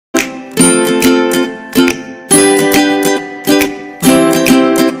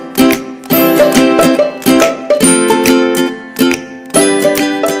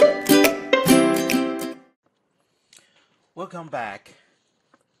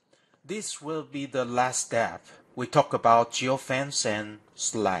This will be the last step. We talk about Geofence and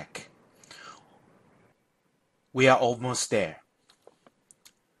SLACK. We are almost there.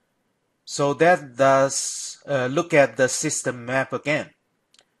 So that does look at the system map again.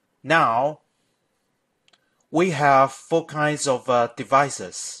 Now we have 4 kinds of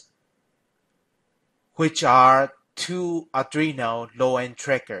devices, which are 2 Arduino low-end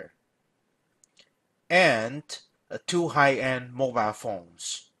tracker and 2 high-end mobile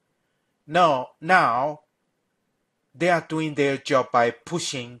phones. Now they are doing their job by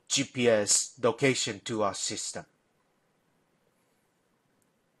pushing GPS location to our system.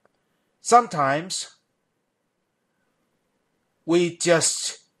 Sometimes we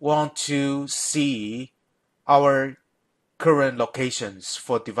just want to see our current locations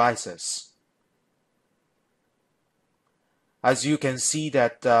for devices. As you can see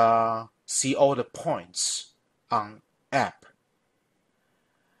that see all the points on app.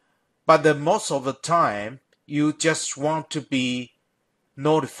 But most of the time, you just want to be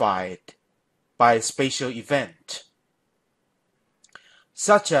notified by a special event.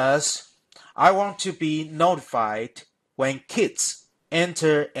 Such as, I want to be notified when kids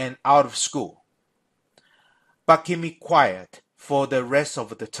enter and out of school, but keep me quiet for the rest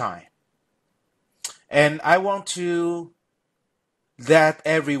of the time. And I want to let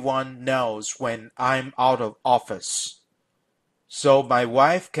everyone knows when I'm out of office, so my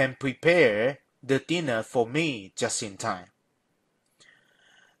wife can prepare the dinner for me just in time.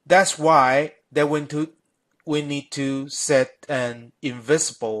 That's why we need to set an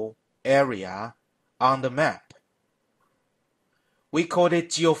invisible area on the map. We call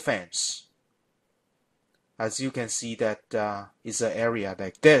it geofence. As you can see that is an area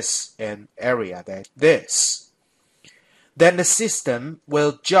like this and area like this. Then the system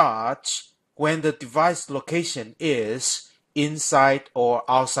will judge when the device location is inside or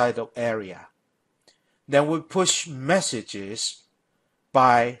outside of area. Then we push messages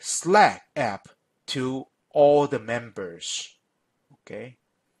by Slack app to all the members. Okay,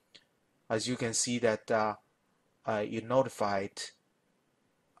 as you can see that you're notified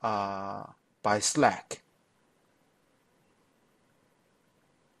by Slack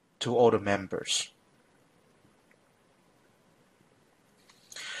to all the members.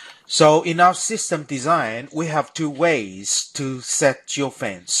 So in our system design, we have 2 ways to set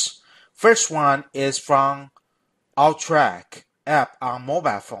geofence. First one is from owntracks app on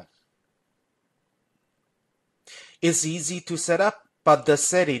mobile phone. It's easy to set up, but the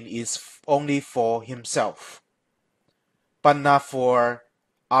setting is only for himself, but not for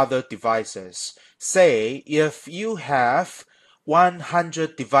other devices. Say if you have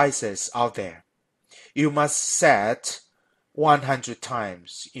 100 devices out there, you must set 100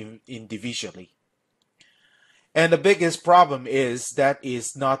 times individually. And the biggest problem is that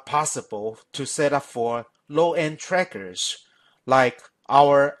it's not possible to set up for low-end trackers like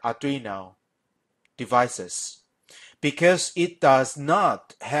our Arduino devices, because it does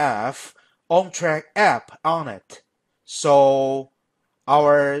not have owntracks app on it. So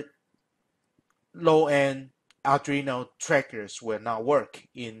our low-end Arduino trackers will not work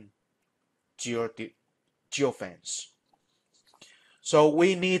in Geofence. So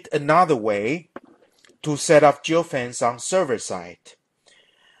we need another way to set up Geofence on server side.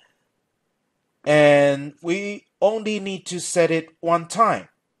 And we only need to set it 1 time,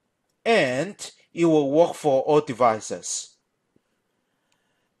 and it will work for all devices.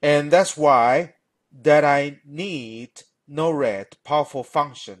 And that's why that I need NORAD powerful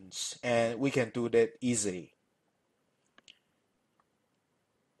functions, and we can do that easily.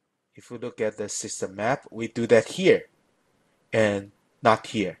 If we look at the system map, we do that here and not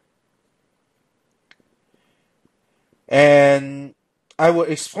here. And I will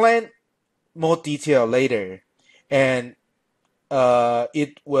explain more detail later, and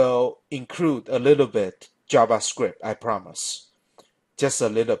it will include a little bit JavaScript, I promise. Just a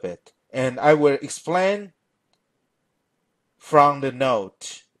little bit. And I will explain from the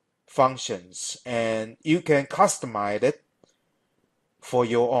node functions, and you can customize it for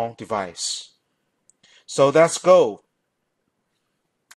your own device. So let's go